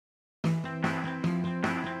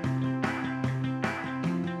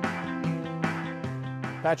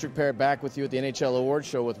Patrick Perrett back with you at the NHL Awards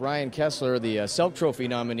Show with Ryan Kesler, the Selke Trophy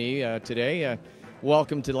nominee today.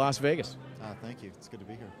 Welcome to Las Vegas. Thank you. It's good to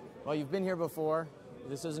be here. Well, you've been here before.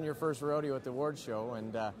 This isn't your first rodeo at the awards show,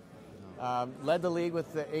 and led the league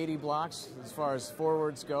with the 80 blocks as far as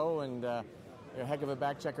forwards go, and you're a heck of a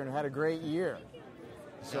back checker and had a great year.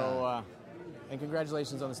 So, and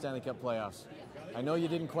congratulations on the Stanley Cup playoffs. I know you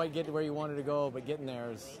didn't quite get to where you wanted to go, but getting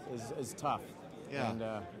there is tough. Yeah, and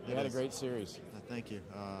you had a great series. Thank you.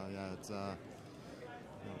 Yeah, it's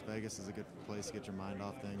Vegas is a good place to get your mind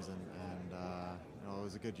off things, and it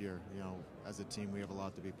was a good year. As a team, we have a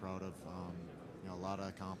lot to be proud of. A lot of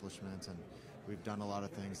accomplishments, and we've done a lot of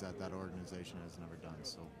things that organization has never done.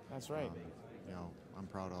 So that's right. I'm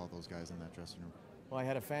proud of all those guys in that dressing room. Well, I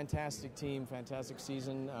had a fantastic team, fantastic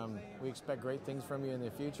season. We expect great things from you in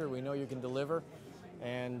the future. We know you can deliver,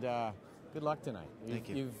 and good luck tonight. Thank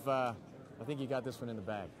you. I think you got this one in the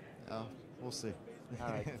bag. We'll see. All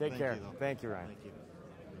right, take care. You, Thank you, Ryan. Thank you.